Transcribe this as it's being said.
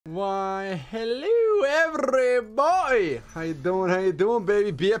Hello everybody, how you doing,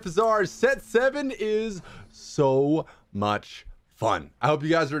 baby? BFSR set 7 is so much fun. I hope you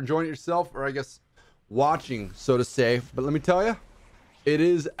guys are enjoying it yourself, or I guess watching, so to say. But let me tell you, it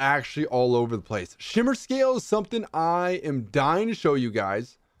is actually all over the place. Shimmer scale is something I am dying to show you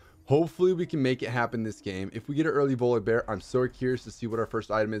guys. Hopefully we can make it happen this game. If we get an early volley bear, I'm so curious to see what our first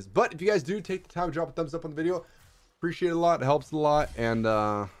item is. But if you guys do take the time to drop a thumbs up on the video, appreciate it a lot. It helps a lot. And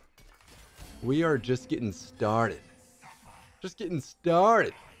we are just getting started. Just getting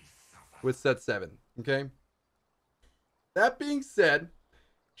started with set 7. Okay. That being said,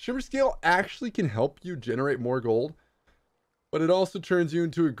 Shimmer Scale actually can help you generate more gold, but it also turns you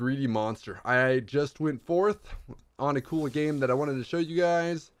into a greedy monster. I just went 4th on a cool game that I wanted to show you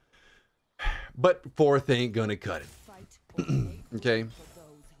guys, but 4th ain't gonna cut it. Okay.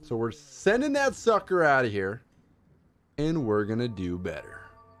 So we're sending that sucker out of here, and we're gonna do better.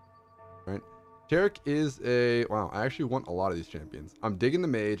 Right? Taric is a... Wow, I actually want a lot of these champions. I'm digging the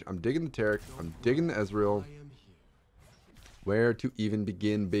Mage. I'm digging the Taric. I'm digging the Ezreal. Where to even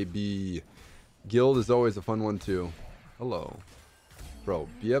begin, baby? Guild is always a fun one, too. Hello. Bro,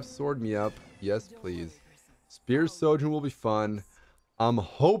 BF sword me up. Yes, please. Spear Sojourn will be fun. I'm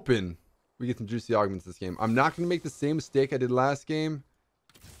hoping we get some juicy augments this game. I'm not going to make the same mistake I did last game.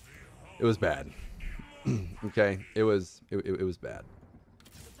 It was bad. Okay? It was bad.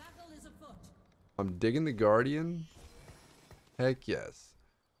 I'm digging the Guardian. Heck yes.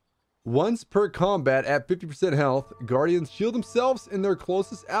 Once per combat at 50% health, Guardians shield themselves and their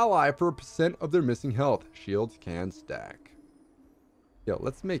closest ally for a percent of their missing health. Shields can stack. Yo,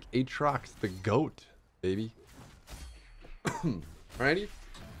 let's make Aatrox the GOAT, baby. Alrighty.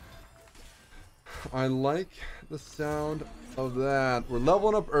 I like the sound of that. We're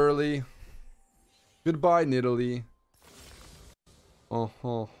leveling up early. Goodbye, Nidalee.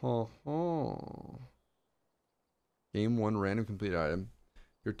 Game 1 random complete item.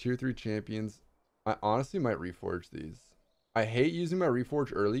 Your tier 3 champions. I honestly might reforge these. I hate using my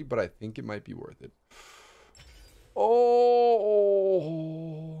reforge early, but I think it might be worth it. Oh,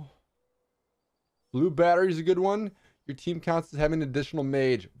 blue battery is a good one. Your team counts as having an additional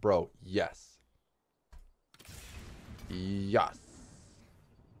mage, bro. Yes. Yes.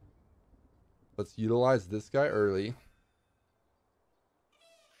 Let's utilize this guy early.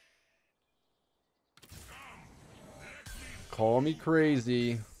 Call me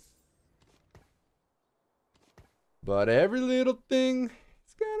crazy, but every little thing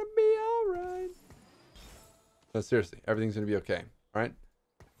is gonna be all right. No, seriously, everything's gonna be okay. All right.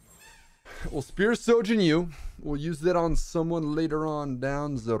 We'll Spear Sojourn you. We'll use that on someone later on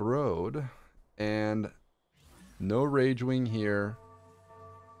down the road. And no Rage Wing here.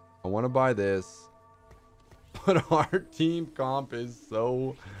 I want to buy this, but our team comp is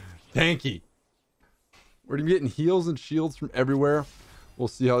so tanky. We're gonna be getting heals and shields from everywhere. We'll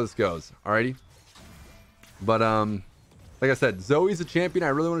see how this goes. Alrighty. But like I said, Zoe's a champion I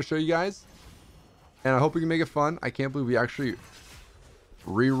really want to show you guys, and I hope we can make it fun. I can't believe we actually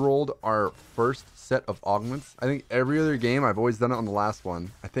re-rolled our first set of augments. I think every other game I've always done it on the last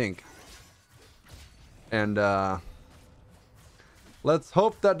one, I think. And let's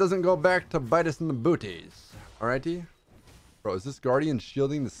hope that doesn't go back to bite us in the booties. Alrighty. Bro, is this Guardian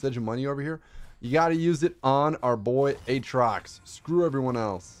shielding the Sedge of money over here? You got to use it on our boy Aatrox. Screw everyone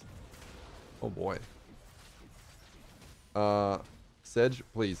else. Oh boy. Sedge,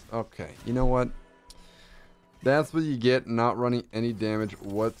 please. Okay. You know what? That's what you get not running any damage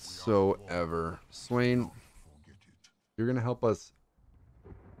whatsoever. Swain, you're going to help us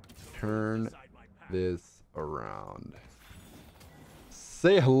turn this around.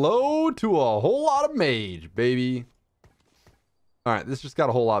 Say hello to a whole lot of mage, baby. All right. This just got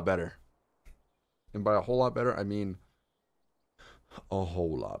a whole lot better. And by a whole lot better, I mean a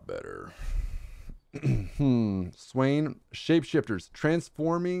whole lot better. Swain, shapeshifters.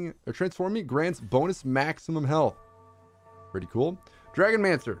 Transforming grants bonus maximum health. Pretty cool.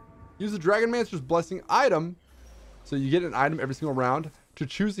 Dragonmancer. Use the Dragonmancer's blessing item, so you get an item every single round, to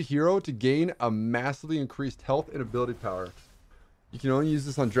choose a hero to gain a massively increased health and ability power. You can only use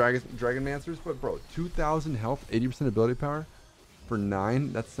this on Dragonmancers, but bro, 2,000 health, 80% ability power. For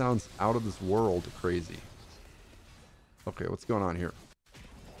 9, that sounds out of this world crazy. Okay, what's going on here?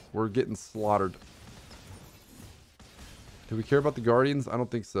 We're getting slaughtered. Do we care about the Guardians? I don't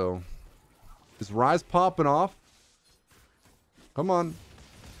think so. Is Rise popping off? Come on.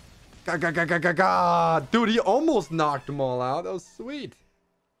 Dude, he almost knocked them all out. That was sweet.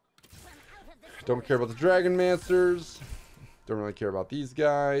 Don't care about the Dragonmancers. Don't really care about these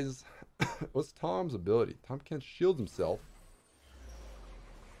guys. What's Tom's ability? Tom can't shield himself.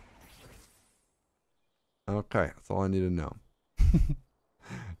 Okay, that's all I need to know.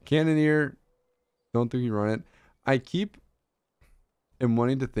 Cannoneer, don't think you run it. I keep am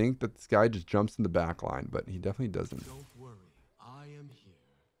wanting to think that this guy just jumps in the back line, but he definitely doesn't. Don't worry, I am here.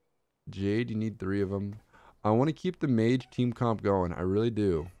 Jade, you need 3 of them. I want to keep the mage team comp going. I really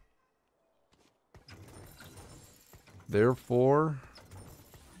do. Therefore,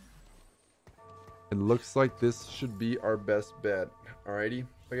 it looks like this should be our best bet. Alrighty.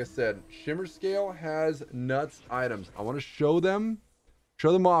 Like I said, Shimmer Scale has nuts items. I want to show them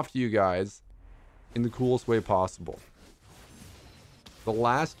off to you guys in the coolest way possible. The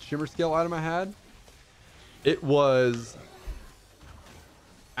last Shimmer Scale item I had, it was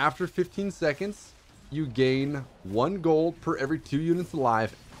after 15 seconds, you gain 1 gold per every 2 units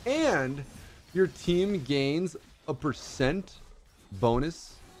alive, and your team gains a %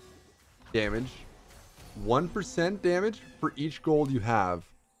 bonus damage, 1% damage for each gold you have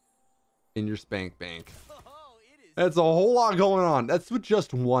in your spank bank. That's a whole lot going on. That's with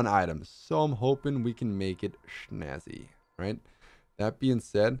just 1 item, so I'm hoping we can make it snazzy, right? That being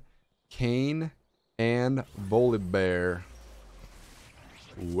said, Kane and Volibear,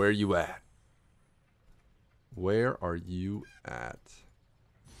 where you at? Where are you at?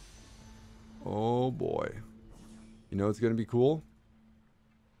 Oh boy. You know what's gonna be cool?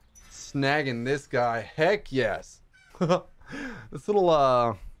 Snagging this guy. Heck yes. This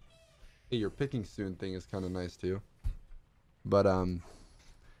little hey, your picking soon thing is kind of nice too. But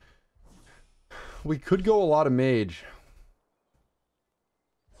we could go a lot of mage.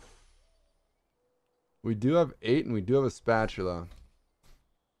 We do have 8 and we do have a spatula.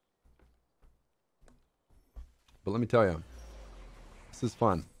 But let me tell you, this is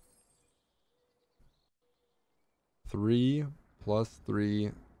fun. 3 plus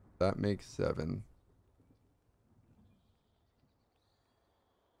 3, that makes 7.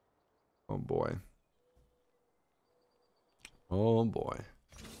 Oh boy. Oh boy.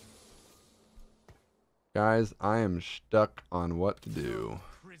 Guys, I am stuck on what to do. No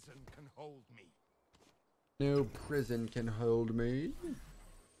prison can hold me. No prison can hold me.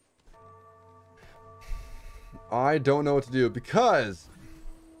 I don't know what to do because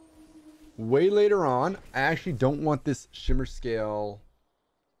way later on, I actually don't want this Shimmer Scale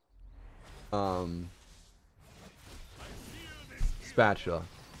spatula.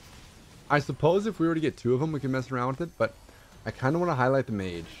 I suppose if we were to get 2 of them, we can mess around with it, but I kind of want to highlight the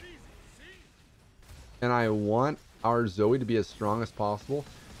mage. And I want our Zoe to be as strong as possible,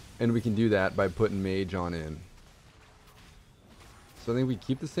 and we can do that by putting mage on in. So I think we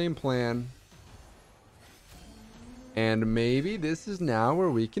keep the same plan. And maybe this is now where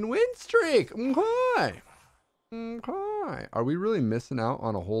we can win streak. Okay. Okay. Are we really missing out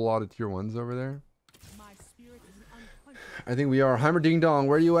on a whole lot of tier 1s over there? I think we are. Heimer Ding Dong,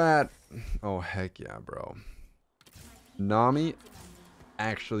 where are you at? Oh, heck yeah, bro. Nami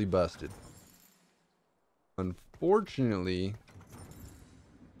actually busted. Unfortunately,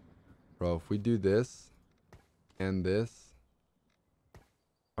 bro, if we do this and this,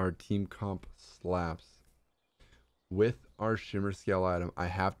 our team comp slaps. With our Shimmer Scale item, I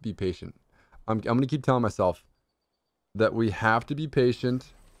have to be patient. I'm going to keep telling myself that we have to be patient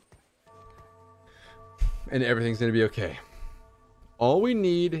and everything's going to be okay. All we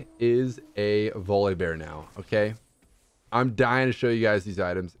need is a Volibear now, okay? I'm dying to show you guys these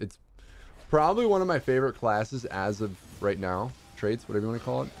items. It's probably one of my favorite classes as of right now. Traits, whatever you want to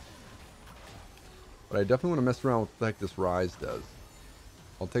call it. But I definitely want to mess around with what the heck this Rise does.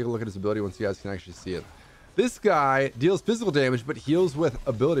 I'll take a look at his ability once you guys can actually see it. This guy deals physical damage, but heals with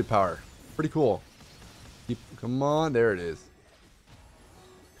ability power. Pretty cool. Come on, there it is.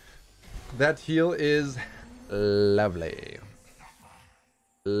 That heal is lovely.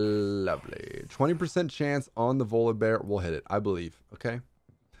 Lovely. 20% chance on the Volibear. We'll hit it, I believe. Okay.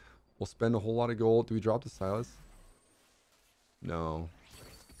 We'll spend a whole lot of gold. Do we drop the Silas? No.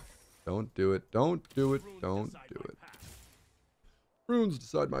 Don't do it. Don't do it. Don't do it. Runes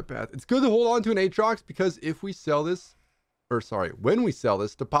decide my path. It's good to hold on to an Aatrox because if we sell this, or sorry, when we sell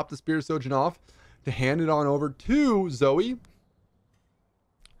this, to pop the Spear Sojin off, to hand it on over to Zoe,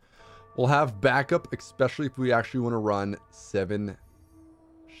 we'll have backup, especially if we actually want to run 7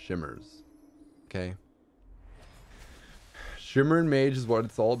 Shimmers. Okay. Shimmer and Mage is what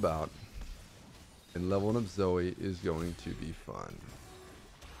it's all about. And leveling up Zoe is going to be fun.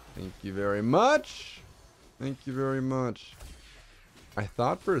 Thank you very much. Thank you very much. I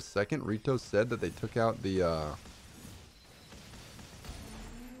thought for a second Rito said that they took out the oh,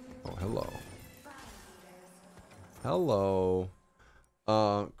 hello. Hello.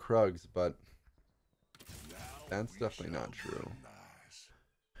 Krugs, but that's definitely not true.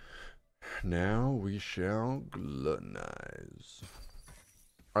 Now we shall gluttonize.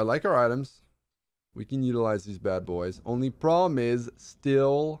 I like our items. We can utilize these bad boys. Only problem is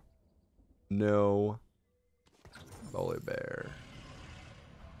still no Bully Bear.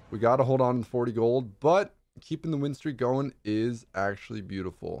 We got to hold on to 40 gold, but keeping the win streak going is actually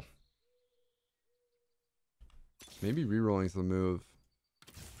beautiful. Maybe rerolling's the move.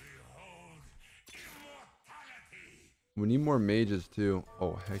 We need more mages too.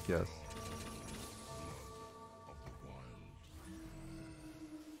 Oh, heck yes.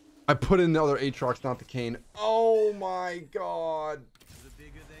 I put in the other Aatrox, not the Cane. Oh my god.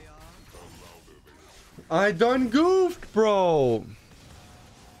 I done goofed, bro.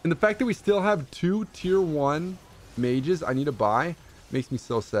 And the fact that we still have 2 tier 1 mages I need to buy makes me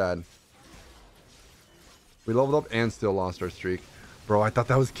so sad. We leveled up and still lost our streak. Bro, I thought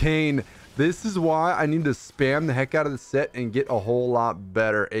that was Cane. This is why I need to spam the heck out of the set and get a whole lot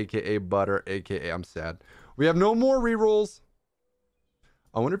better, aka butter, aka I'm sad. We have no more rerolls.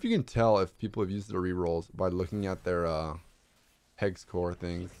 I wonder if you can tell if people have used their rerolls by looking at their hex core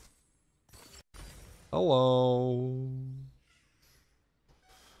things. Hello.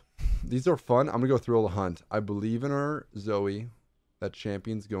 These are fun. I'm gonna go through all the hunt. I believe in our Zoe. That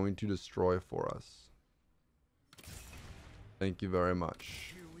champion's going to destroy for us. Thank you very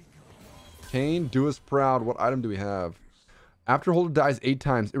much. Kane, do us proud. What item do we have? After holder dies 8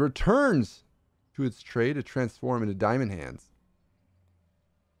 times, it returns to its tray to transform into diamond hands.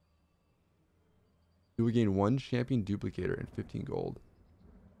 Do we gain 1 champion duplicator and 15 gold?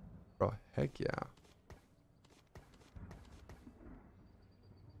 Bro, heck yeah.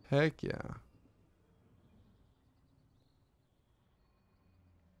 Heck yeah.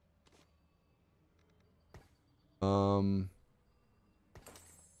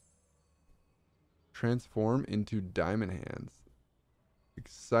 Transform into diamond hands.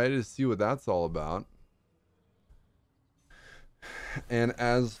 Excited to see what that's all about. And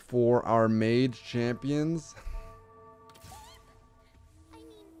as for our mage champions,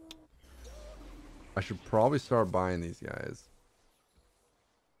 I should probably start buying these guys.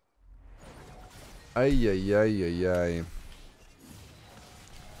 Ay, ay, ay, ay, ay.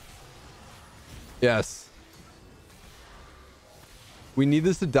 Yes. We need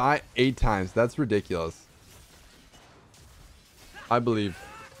this to die 8 times. That's ridiculous. I believe.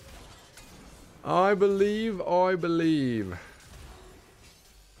 I believe. I believe.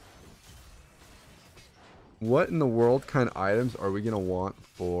 What in the world kind of items are we going to want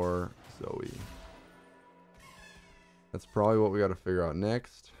for Zoe? That's probably what we got to figure out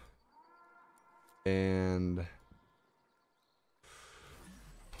next. And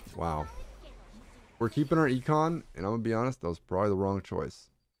wow. We're keeping our econ, and I'm gonna be honest, that was probably the wrong choice.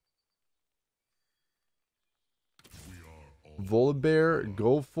 Volibear,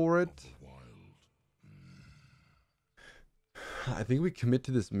 go for it. I think we commit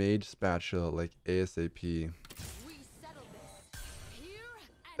to this mage spatula like ASAP.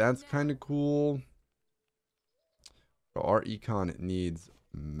 That's kind of cool. But our econ needs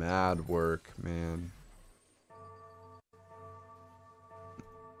mad work, man.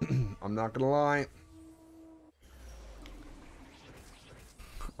 I'm not gonna lie.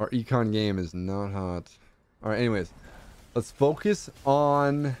 Our econ game is not hot. Alright, anyways. Let's focus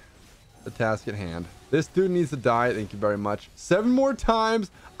on the task at hand. This dude needs to die. Thank you very much. 7 more times.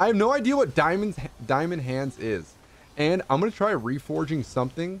 I have no idea what diamond hands is. And I'm going to try reforging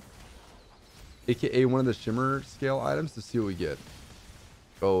something. AKA one of the shimmer scale items to see what we get.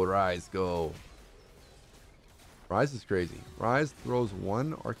 Go, Rise, go. Rise is crazy. Rise throws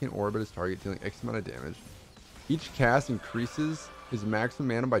 1 arcane orb at his target, dealing X amount of damage. Each cast increases his maximum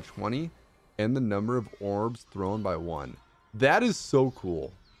mana by 20 and the number of orbs thrown by 1. That is so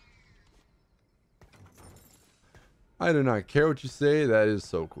cool. I do not care what you say. That is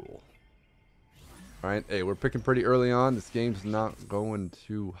so cool. All right. Hey, we're picking pretty early on. This game's not going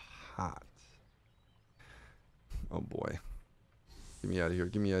too hot. Oh, boy. Get me out of here.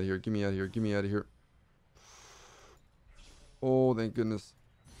 Get me out of here. Get me out of here. Get me out of here. Oh, thank goodness.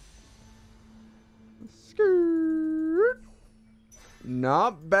 Skirt.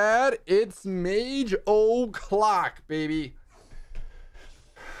 Not bad. It's Mage O'Clock, baby.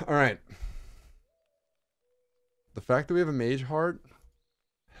 All right. The fact that we have a Mage Heart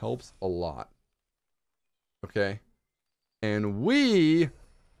helps a lot. Okay. And we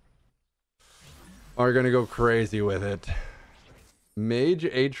are going to go crazy with it. Mage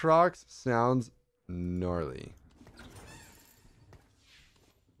Aatrox sounds gnarly.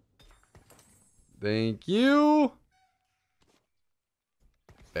 Thank you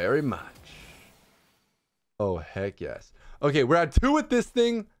very much. Oh, heck yes. Okay, we're at 2 with this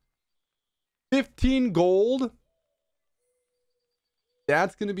thing. 15 gold.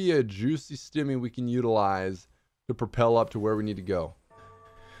 That's going to be a juicy stimmy we can utilize to propel up to where we need to go.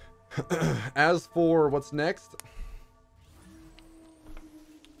 As for what's next,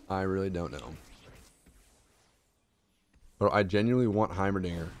 I really don't know. But I genuinely want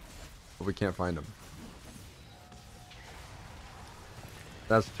Heimerdinger, but we can't find him.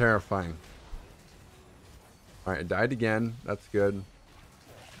 That's terrifying. All right, it died again. That's good.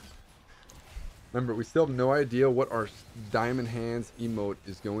 Remember, we still have no idea what our Diamond Hands emote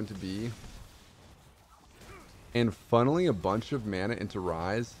is going to be. And funneling a bunch of mana into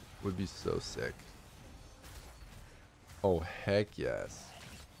Rise would be so sick. Oh, heck yes.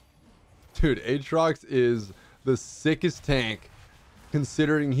 Dude, Aatrox is the sickest tank,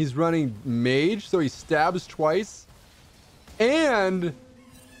 considering he's running Mage, so he stabs twice. And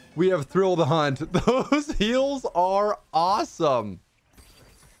we have Thrill the Hunt. Those heals are awesome.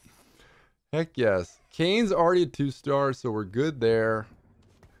 Heck yes. Kane's already a 2-star, so we're good there.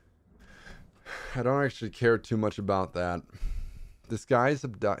 I don't actually care too much about that. This guy's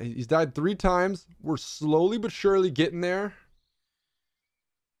he's died 3 times. We're slowly but surely getting there.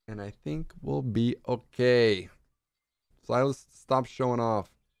 And I think we'll be okay. Silas, stop showing off.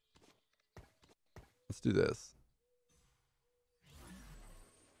 Let's do this.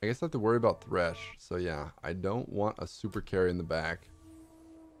 I guess I have to worry about Thresh. So yeah, I don't want a super carry in the back.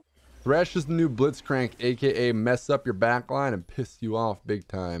 Thresh is the new Blitzcrank, aka mess up your backline and piss you off big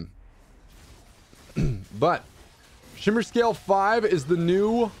time. But Shimmer Scale 5 is the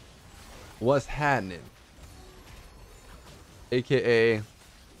new what's happening. AKA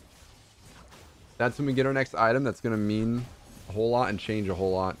that's when we get our next item that's gonna mean a whole lot and change a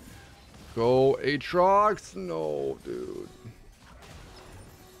whole lot. Go Aatrox! No, dude.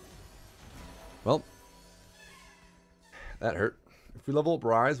 Well, that hurt. If we level up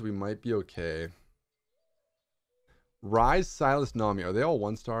Rise, we might be okay. Rise, Silas, Nami. Are they all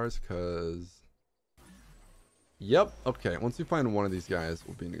 1-stars? Because... Yep. Okay. Once we find one of these guys,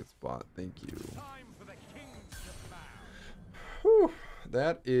 we'll be in a good spot. Thank you. Whew.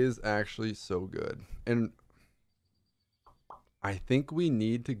 That is actually so good. And I think we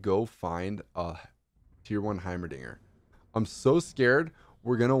need to go find a tier 1 Heimerdinger. I'm so scared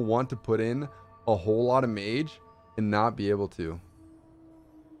we're going to want to put in a whole lot of mage and not be able to.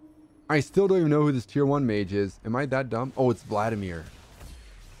 I still don't even know who this tier 1 mage is. Am I that dumb? Oh, it's Vladimir.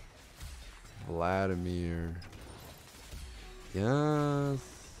 Vladimir. Yes.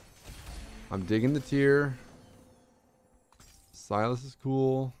 I'm digging the tier. Silas is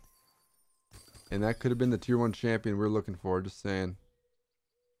cool. And that could have been the tier 1 champion we're looking for. Just saying.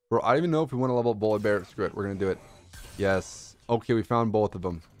 Bro, I don't even know if we want to level up Bullet Bear. Screw it. We're going to do it. Yes. Okay, we found both of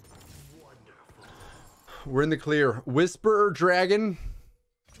them. We're in the clear. Whisperer Dragon.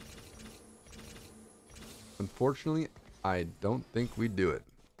 Unfortunately, I don't think we do it.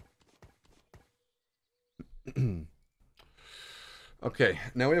 Okay,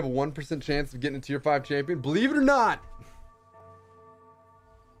 now we have a 1% chance of getting a tier 5 champion. Believe it or not,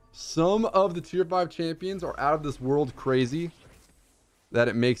 some of the tier 5 champions are out of this world crazy that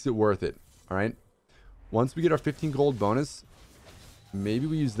it makes it worth it. All right. Once we get our 15 gold bonus, maybe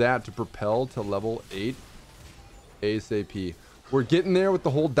we use that to propel to level 8 ASAP. We're getting there with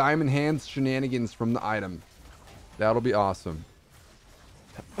the whole Diamond Hands shenanigans from the item. That'll be awesome.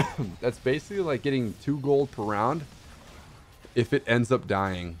 That's basically like getting 2 gold per round if it ends up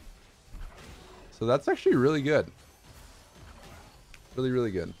dying. So that's actually really good. Really,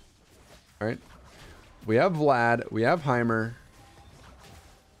 really good. All right. We have Vlad. We have Heimer.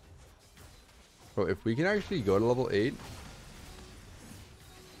 So if we can actually go to level 8,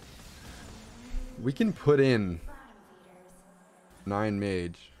 we can put in 9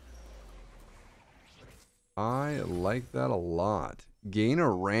 mage. I like that a lot. Gain a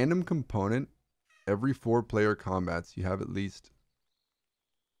random component every 4 player combats. You have at least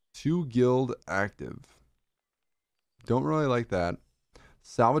 2 guild active. Don't really like that.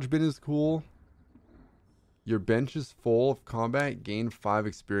 Salvage bin is cool. Your bench is full of combat. Gain 5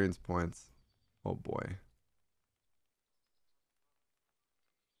 experience points. Oh boy.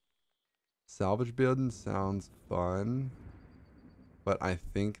 Salvage bin sounds fun. But I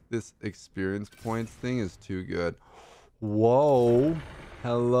think this experience points thing is too good. Whoa.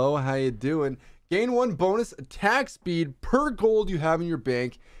 Hello, how you doing? Gain 1 bonus attack speed per gold you have in your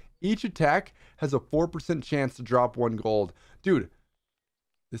bank. Each attack has a 4% chance to drop 1 gold. Dude,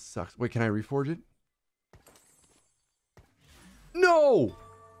 this sucks. Wait, can I reforge it? No!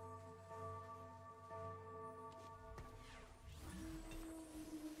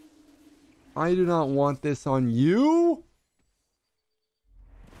 I do not want this on you.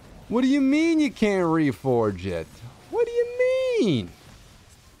 What do you mean you can't reforge it? What do you mean?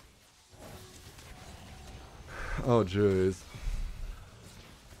 Oh, jeez.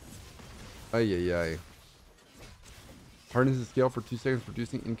 Ay, ay, ay. Hardens the scale for 2 seconds,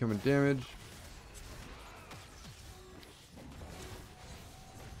 reducing incoming damage.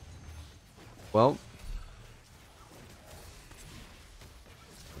 Well,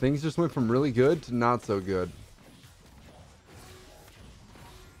 things just went from really good to not so good.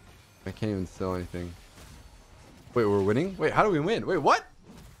 I can't even sell anything. Wait, we're winning? Wait, how do we win? Wait, what?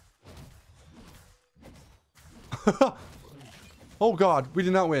 Oh god, we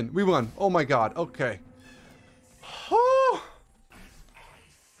did not win. We won. Oh my god. Okay. Oh.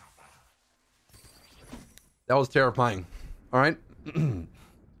 That was terrifying. All right.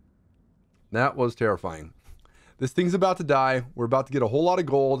 That was terrifying. This thing's about to die. We're about to get a whole lot of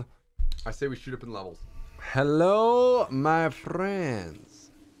gold. I say we shoot up in levels. Hello, my friends.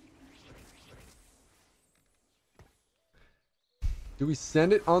 Do we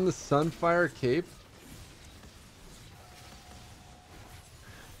send it on the Sunfire Cape?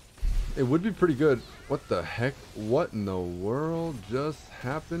 It would be pretty good. What the heck? What in the world just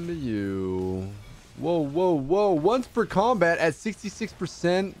happened to you? Whoa, whoa, whoa. Once per combat at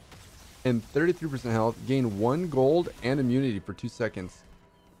 66% and 33% health, gain 1 gold and immunity for 2 seconds.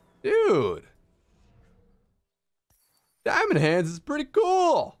 Dude. Diamond Hands is pretty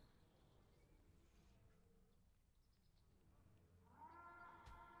cool.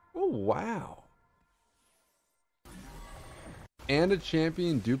 Oh, wow. And a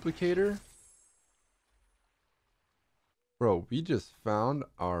champion duplicator? Bro, we just found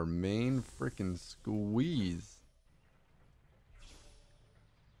our main freaking squeeze.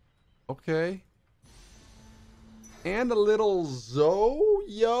 Okay. And a little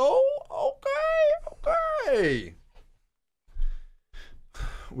yo. Okay.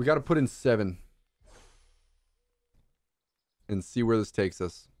 We got to put in 7. And see where this takes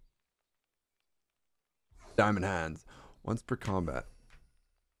us. Diamond Hands. Once per combat.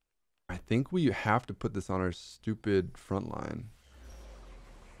 I think we have to put this on our stupid front line.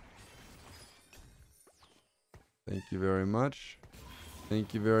 Thank you very much.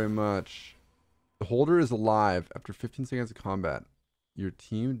 Thank you very much. The holder is alive after 15 seconds of combat. Your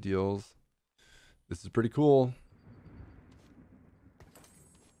team deals... This is pretty cool.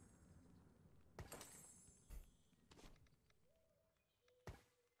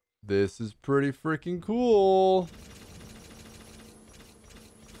 This is pretty freaking cool.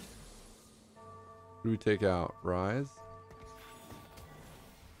 Who do we take out? Rise?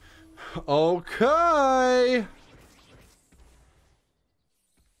 Okay.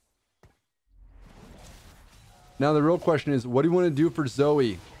 Now the real question is, what do you want to do for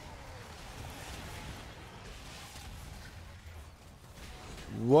Zoe?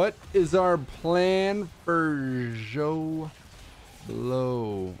 What is our plan for Joe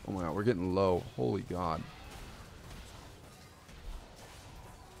Blow? Oh my god, we're getting low. Holy god.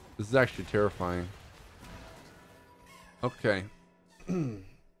 This is actually terrifying. Okay.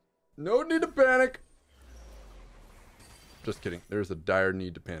 No need to panic. Just kidding. There's a dire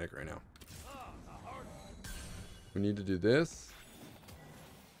need to panic right now. We need to do this.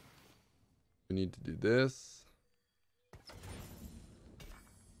 We need to do this.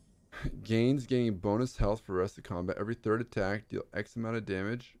 Gains gaining bonus health for rest of combat. Every third attack, deal X amount of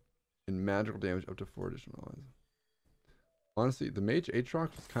damage and magical damage up to 4 additional lives. Honestly, the Mage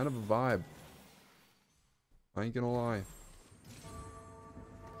Aatrox was kind of a vibe. I ain't gonna lie.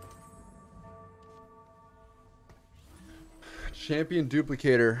 Champion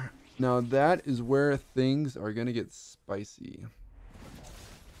Duplicator. Now that is where things are gonna get spicy.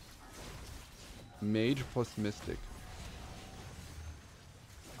 Mage plus Mystic.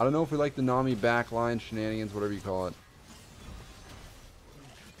 I don't know if we like the Nami backline shenanigans, whatever you call it.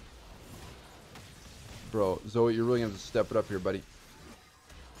 Bro, Zoe, you're really gonna have to step it up here, buddy.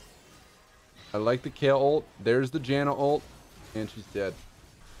 I like the Kale ult. There's the Janna ult. And she's dead.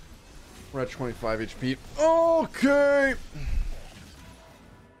 We're at 25 HP. Okay.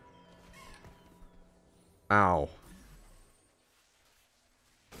 Ow.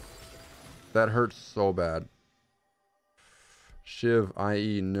 That hurts so bad. Shiv,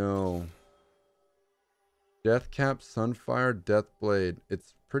 IE, no. Deathcap, Sunfire, Deathblade.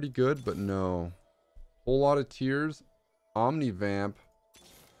 It's pretty good, but no. Whole lot of tears. Omnivamp.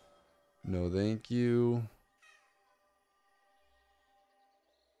 No, thank you.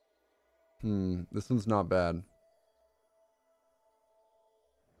 This one's not bad.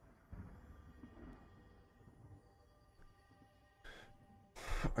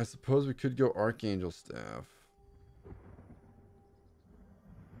 I suppose we could go Archangel Staff.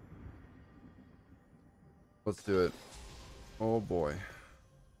 Let's do it. Oh boy.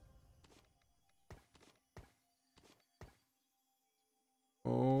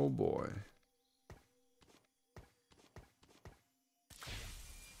 Oh boy.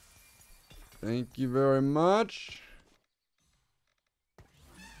 Thank you very much.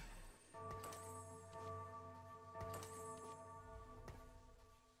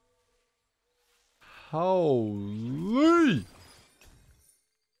 Holy!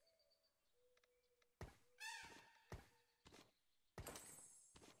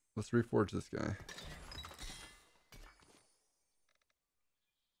 Let's reforge this guy.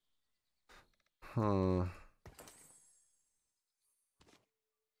 Huh.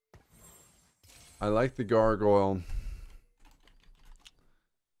 I like the gargoyle.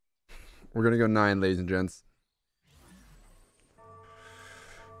 We're gonna go 9, ladies and gents.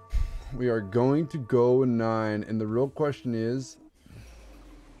 We are going to go 9, and the real question is,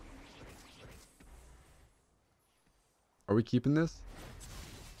 are we keeping this?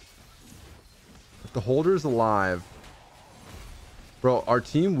 If the holder is alive, bro, our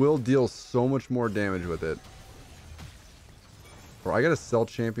team will deal so much more damage with it. Bro, I gotta sell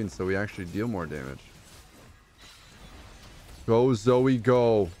champion so we actually deal more damage. Go, Zoe,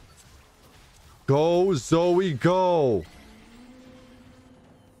 go. Go, Zoe, go.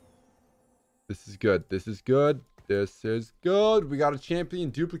 This is good. This is good. This is good. We got a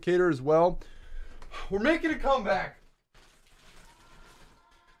champion duplicator as well. We're making a comeback.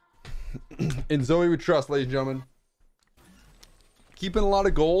 In Zoe we trust, ladies and gentlemen. Keeping a lot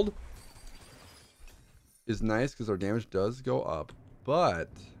of gold is nice because our damage does go up, but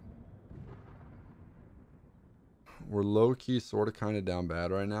we're low-key sort of kind of down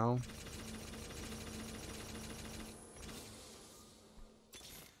bad right now.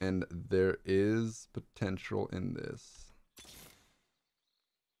 And there is potential in this.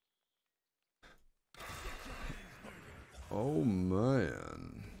 Oh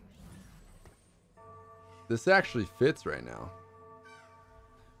man. This actually fits right now.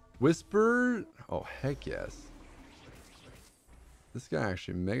 Whisper. Oh, heck yes. This guy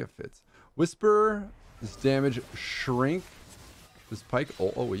actually mega fits. Whisper. This damage shrink. This Pike.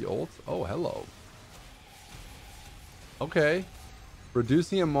 Oh, he ults. Oh, hello. Okay.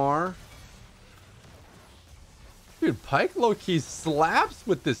 Reducing MR. Dude, Pike low-key slaps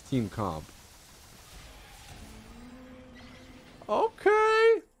with this team comp.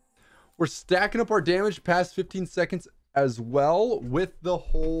 Okay. We're stacking up our damage past 15 seconds as well with the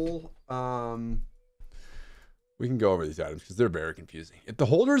whole... We can go over these items because they're very confusing. If the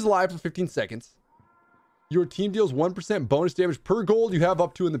holder is alive for 15 seconds, your team deals 1% bonus damage per gold you have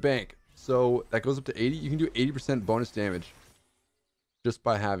up to in the bank. So that goes up to 80. You can do 80% bonus damage just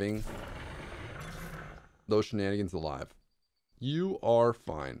by having those shenanigans alive. You are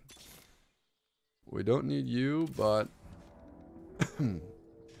fine. We don't need you, but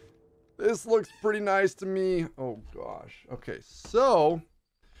this looks pretty nice to me. Oh gosh. Okay, so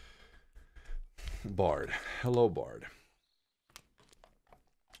Bard. Hello, Bard.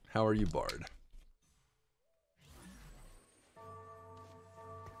 How are you, Bard?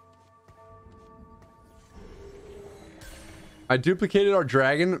 I duplicated our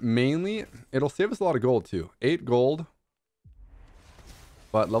dragon mainly. It'll save us a lot of gold too. 8 gold.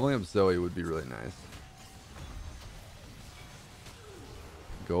 But leveling up Zoe would be really nice.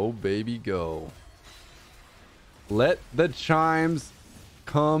 Go, baby, go. Let the chimes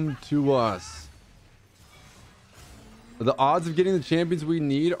come to us. The odds of getting the champions we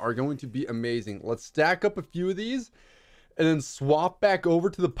need are going to be amazing. Let's stack up a few of these and then swap back over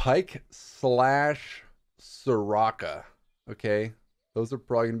to the Pike slash Soraka. Okay, those are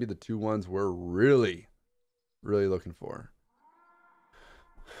probably gonna be the 2 ones we're really looking for.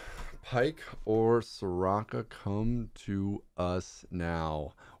 Pike or Soraka, come to us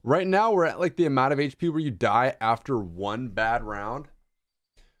now. Right now we're at like the amount of HP where you die after 1 bad round,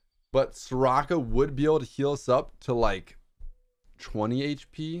 but Soraka would be able to heal us up to like 20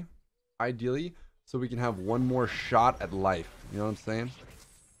 HP ideally, so we can have 1 more shot at life. You know what I'm saying?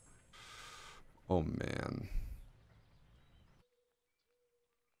 Oh man.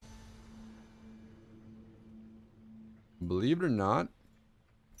 Believe it or not,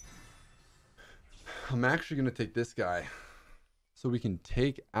 I'm actually going to take this guy so we can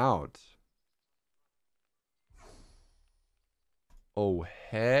take out. Oh,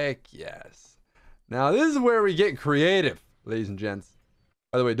 heck yes. Now, this is where we get creative, ladies and gents.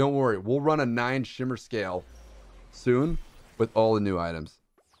 By the way, don't worry. We'll run a 9 shimmer scale soon with all the new items.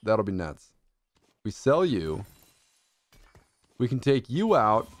 That'll be nuts. We sell you. We can take you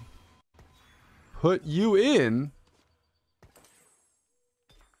out, put you in,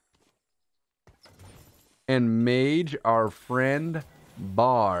 and mage our friend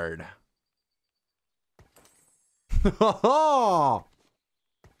Bard.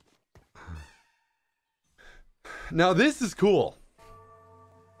 Now this is cool.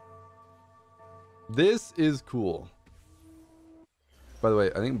 This is cool. By the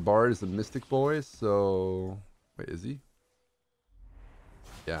way, I think Bard is a mystic boy, so... Wait, is he?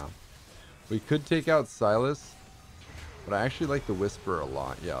 Yeah. We could take out Silas, but I actually like the Whisper a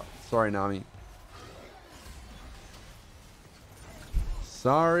lot. Yeah. Sorry, Nami.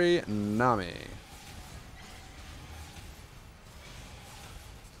 Sorry, Nami.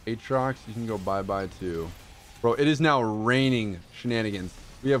 Aatrox, you can go bye-bye too. Bro, it is now raining shenanigans.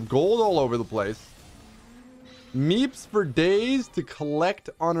 We have gold all over the place. Meeps for days to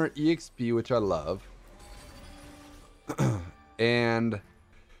collect on our EXP, which I love. And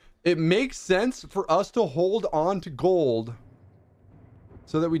it makes sense for us to hold on to gold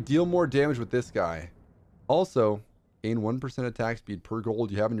so that we deal more damage with this guy. Also, gain 1% attack speed per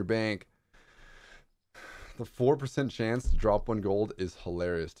gold you have in your bank. The 4% chance to drop 1 gold is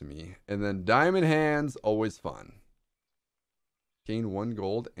hilarious to me. And then Diamond Hands, always fun. Gain 1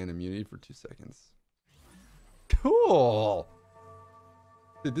 gold and immunity for 2 seconds. Cool.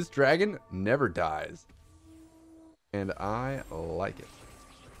 Dude, this dragon never dies. And I like it.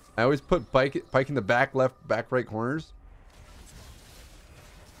 I always put Pike in the back left, back right corners.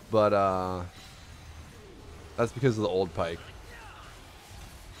 But that's because of the old Pike.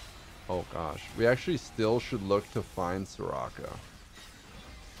 Oh gosh. We actually still should look to find Soraka.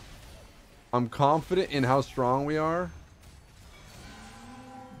 I'm confident in how strong we are,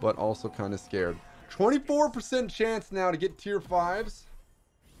 but also kind of scared. 24% chance now to get tier 5s.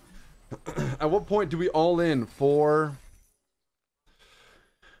 At what point do we all in for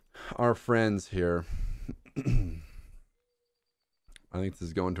our friends here? I think this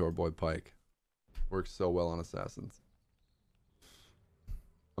is going to our boy Pike. Works so well on assassins.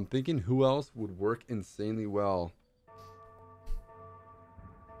 I'm thinking who else would work insanely well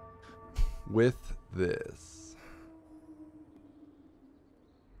with this.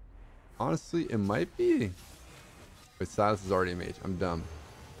 Honestly, it might be... Wait, Silas is already a mage. I'm dumb.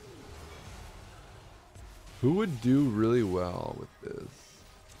 Who would do really well with this?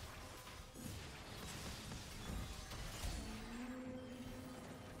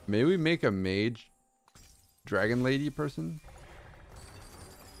 Maybe we make a mage dragon lady person?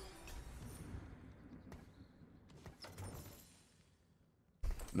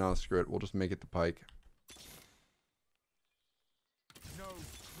 No, screw it. We'll just make it the Pike. No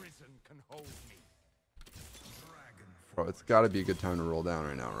prison can hold me. Bro, it's got to be a good time to roll down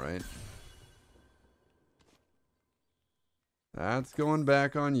right now, right? That's going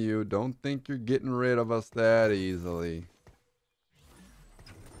back on you. Don't think you're getting rid of us that easily.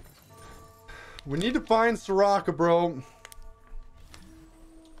 We need to find Soraka, bro.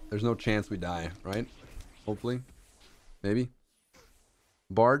 There's no chance we die, right? Hopefully. Maybe.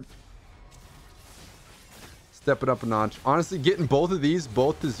 Bard. Step it up a notch. Honestly, getting both of these,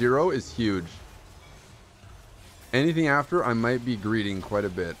 both to 0, is huge. Anything after, I might be greeting quite a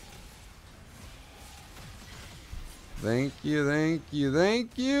bit. Thank you, thank you,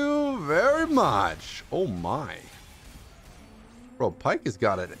 thank you very much. Oh my. Bro, Pike has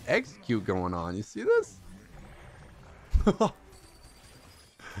got an execute going on. You see this?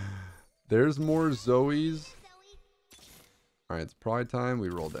 There's more Zoes. Alright, it's probably time we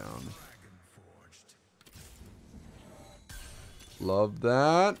roll down. Love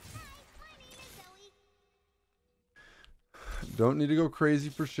that. Don't need to go crazy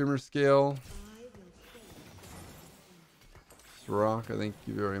for Shimmer Scale. Soraka, thank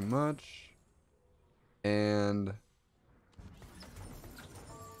you very much. And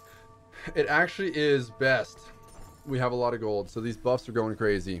it actually is best. We have a lot of gold, so these buffs are going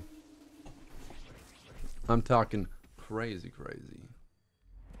crazy. I'm talking crazy, crazy.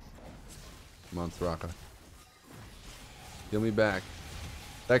 Come on, Soraka. Heal me back.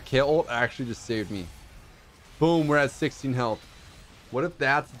 That Kale ult actually just saved me. Boom, we're at 16 health. What if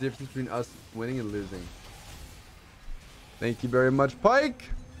that's the difference between us winning and losing? Thank you very much, Pike.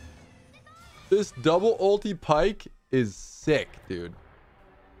 This double ulti Pike is sick, dude.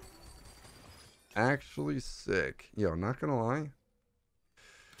 Actually sick. Yo, not gonna lie.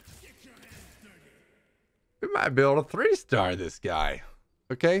 We might be able to 3-star this guy.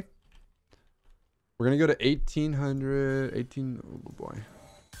 Okay. We're gonna go to 1800. 18. Oh boy.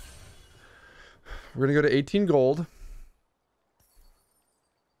 We're gonna go to 18 gold.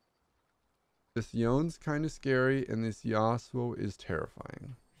 This Yon's kind of scary, and this Yasuo is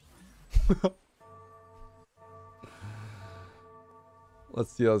terrifying.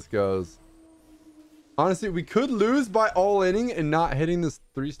 Let's see how this goes. Honestly, we could lose by all-inning and not hitting this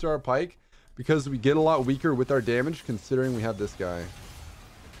 3-star Pike because we get a lot weaker with our damage considering we have this guy.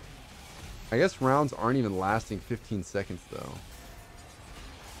 I guess rounds aren't even lasting 15 seconds though.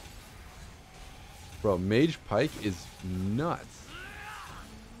 Bro, Mage Pike is nuts.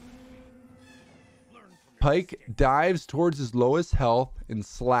 Pike dives towards his lowest health and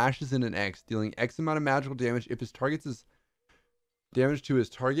slashes in an X, dealing X amount of magical damage if his targets is damage to his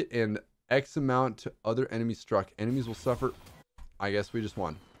target and X amount to other enemies struck. Enemies will suffer. I guess we just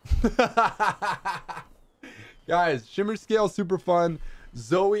won. Guys, Shimmer Scale, super fun.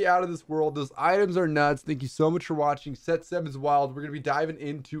 Zoe out of this world. Those items are nuts. Thank you so much for watching. Set 7 is wild. We're going to be diving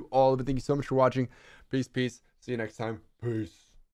into all of it. Thank you so much for watching. Peace, peace. See you next time. Peace.